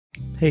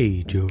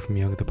Hey, Joe from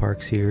Young at the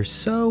Parks here.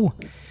 So,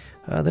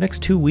 the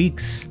next 2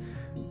 weeks,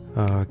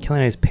 Kelly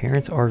and I's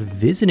parents are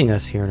visiting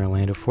us here in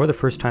Orlando for the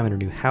first time in our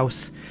new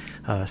house.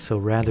 So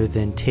rather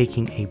than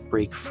taking a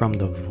break from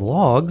the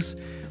vlogs,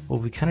 what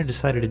we kind of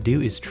decided to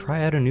do is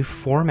try out a new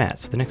format.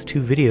 So the next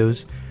 2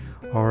 videos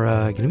are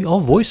going to be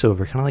all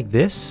voiceover, kind of like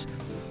this.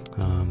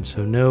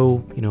 So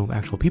no,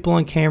 actual people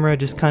on camera,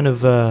 just kind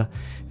of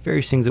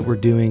various things that we're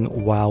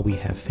doing while we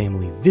have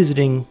family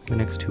visiting the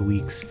next 2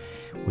 weeks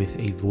with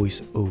a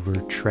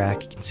voiceover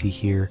track. You can see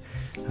here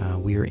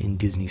we are in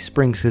Disney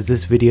Springs because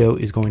this video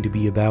is going to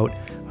be about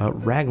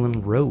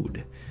Raglan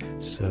Road.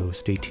 So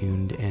stay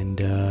tuned, and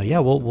yeah,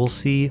 we'll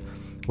see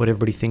what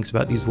everybody thinks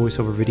about these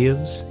voiceover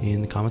videos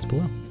in the comments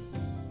below.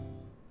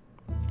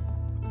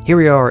 Here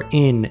we are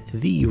in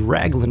the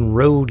Raglan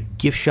Road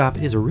gift shop.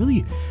 It is a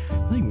really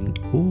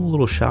cool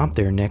little shop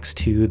there next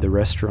to the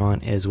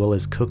restaurant as well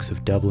as Cooks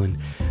of Dublin.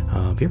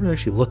 If you ever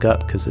actually look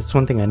up, because it's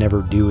one thing I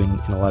never do in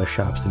a lot of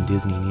shops in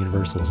Disney and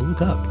Universal, is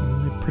look up.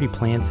 Pretty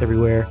plants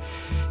everywhere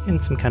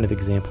and some kind of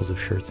examples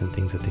of shirts and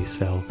things that they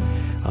sell.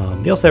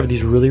 They also have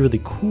these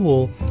really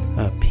cool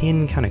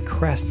pin kind of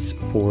crests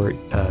for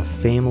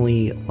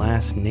family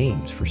last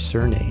names, for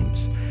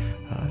surnames.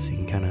 So you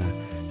can kind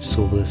of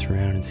swivel this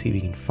around and see if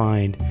you can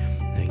find.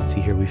 You can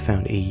see here we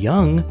found a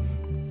young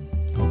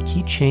little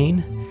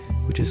keychain,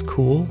 which is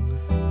cool,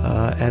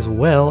 as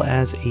well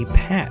as a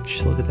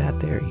patch. So look at that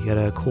there. You got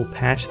a cool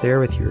patch there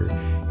with your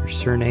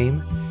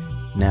surname.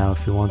 Now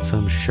if you want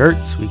some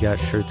shirts, we got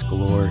shirts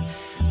galore.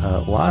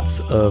 Lots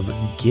of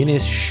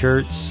Guinness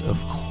shirts,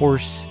 of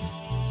course.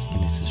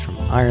 Guinness is from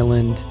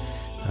Ireland.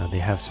 They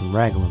have some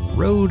Raglan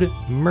Road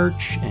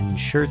merch and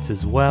shirts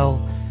as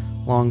well.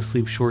 Long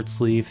sleeve, short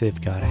sleeve.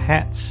 They've got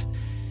hats.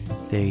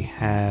 They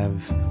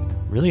have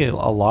really a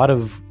lot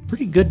of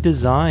pretty good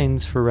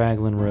designs for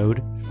Raglan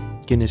Road.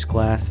 Guinness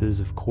glasses,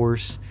 of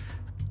course.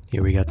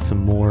 Here we got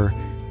some more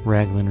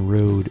Raglan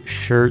Road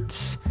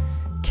shirts,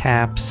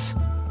 caps,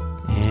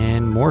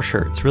 and more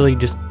shirts. Really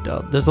just,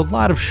 there's a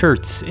lot of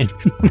shirts in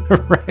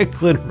the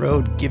Raglan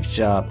Road gift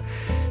shop.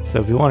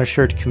 So if you want a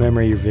shirt to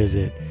commemorate your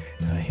visit,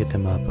 hit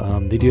them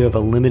up. They do have a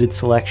limited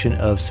selection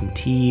of some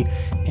tea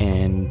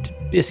and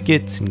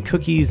biscuits and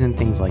cookies and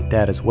things like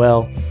that as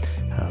well.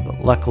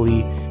 But luckily,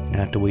 you don't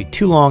have to wait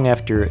too long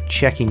after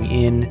checking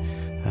in,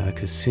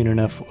 because soon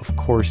enough, of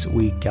course,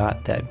 we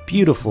got that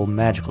beautiful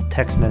magical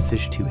text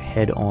message to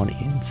head on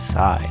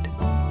inside.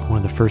 One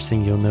of the first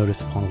things you'll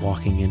notice upon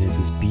walking in is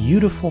this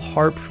beautiful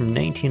harp from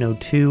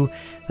 1902.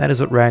 That is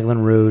what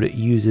Raglan Road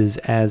uses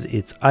as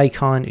its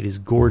icon. It is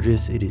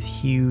gorgeous. It is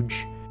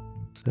huge.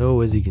 So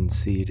as you can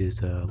see, it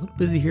is a little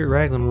busy here at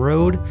Raglan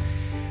Road.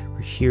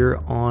 We're here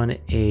on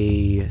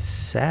a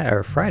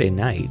Friday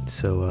night,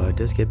 so it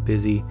does get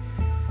busy.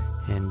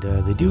 And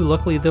they do,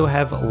 luckily though,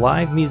 have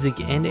live music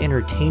and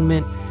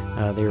entertainment.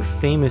 They're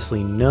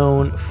famously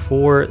known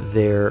for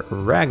their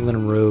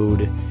Raglan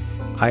Road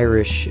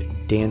Irish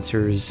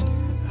dancers.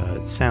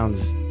 It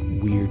sounds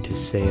weird to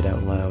say it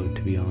out loud,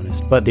 to be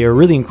honest, but they are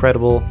really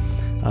incredible.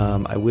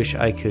 I wish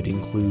I could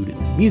include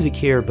music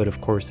here, but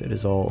of course it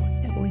is all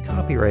heavily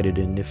copyrighted,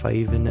 and if I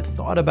even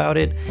thought about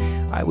it,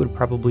 I would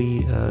probably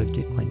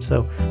get claimed.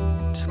 So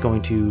just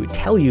going to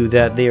tell you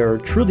that they are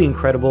truly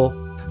incredible.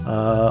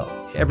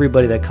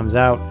 Everybody that comes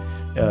out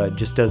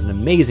just does an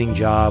amazing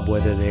job,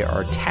 whether they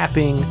are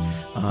tapping,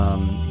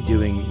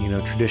 doing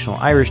traditional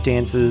Irish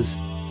dances.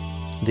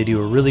 They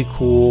do a really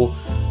cool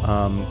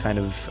kind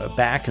of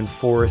back and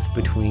forth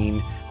between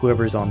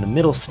whoever's on the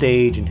middle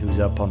stage and who's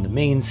up on the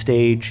main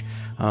stage.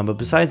 But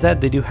besides that,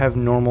 they do have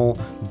normal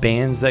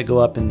bands that go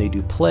up and they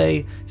do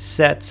play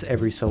sets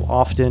every so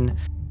often.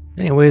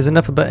 Anyways,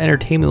 enough about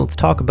entertainment. Let's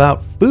talk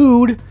about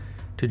food.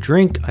 To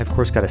drink, I of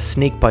course got a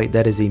snake bite.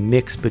 That is a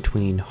mix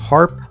between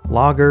Harp,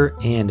 Lager,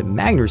 and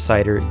Magner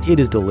cider. It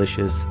is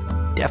delicious.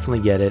 Definitely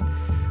get it.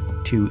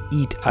 To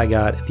eat, I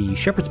got the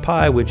shepherd's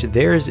pie, which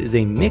theirs is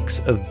a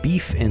mix of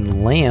beef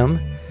and lamb,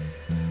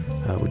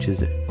 which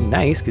is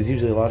nice because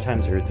usually a lot of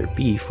times they're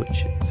beef,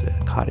 which is a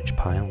cottage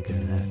pie. I'll get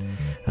into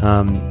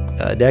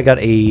that. Dad got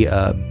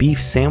a beef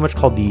sandwich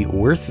called the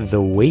Worth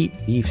the Wait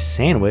beef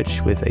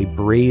sandwich with a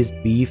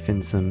braised beef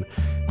and some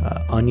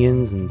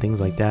onions and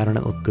things like that on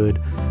it. Looked good.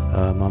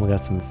 Mama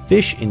got some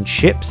fish and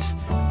chips,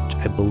 which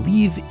I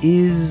believe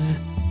is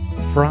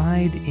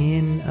fried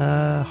in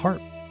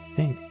Harp, I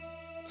think.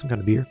 Some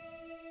kind of beer.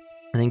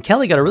 And then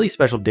Kelly got a really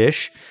special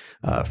dish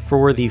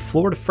for the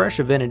Florida Fresh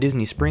event at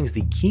Disney Springs.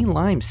 The key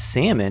lime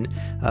salmon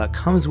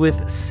comes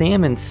with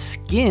salmon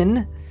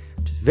skin,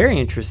 which is very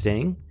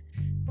interesting,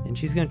 and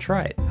she's going to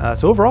try it.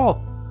 So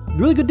overall,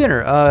 really good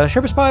dinner.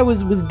 Shepherd's pie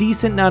was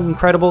decent, not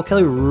incredible.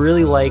 Kelly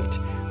really liked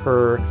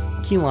her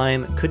key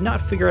lime. Could not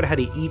figure out how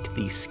to eat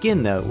the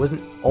skin, though. It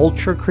wasn't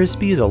ultra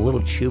crispy, it was a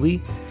little chewy,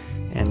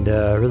 and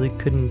really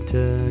couldn't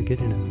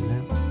get into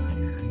that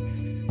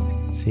one. As you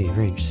can see,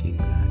 very interesting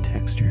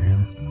texture.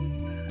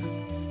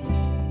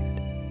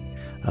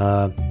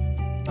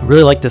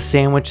 Really like the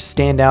sandwich,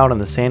 stand out on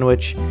the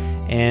sandwich,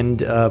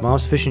 and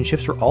Mom's fish and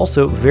chips were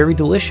also very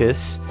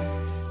delicious.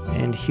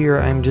 And here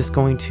I'm just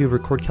going to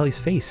record Kelly's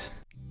face.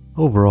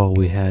 Overall,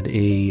 we had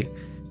a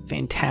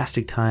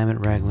fantastic time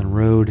at Raglan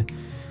Road.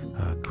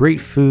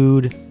 Great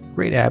food,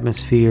 great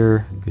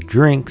atmosphere, good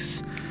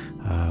drinks.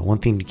 One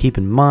thing to keep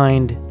in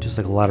mind, just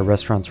like a lot of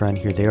restaurants around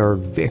here, they are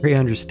very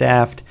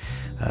understaffed.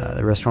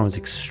 The restaurant was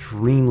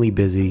extremely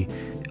busy.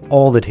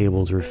 All the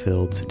tables were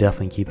filled, so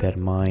definitely keep that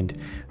in mind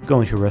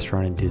going to a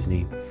restaurant in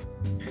Disney.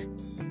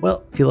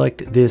 Well, if you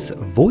liked this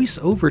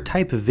voiceover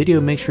type of video,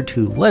 make sure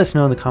to let us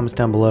know in the comments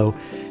down below.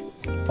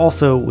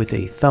 Also, with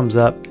a thumbs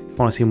up. If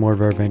you want to see more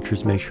of our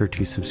adventures, make sure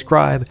to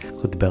subscribe,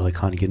 click the bell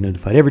icon to get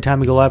notified every time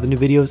we go live with new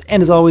videos.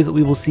 And as always,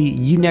 we will see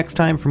you next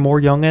time for more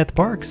Young at the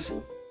Parks.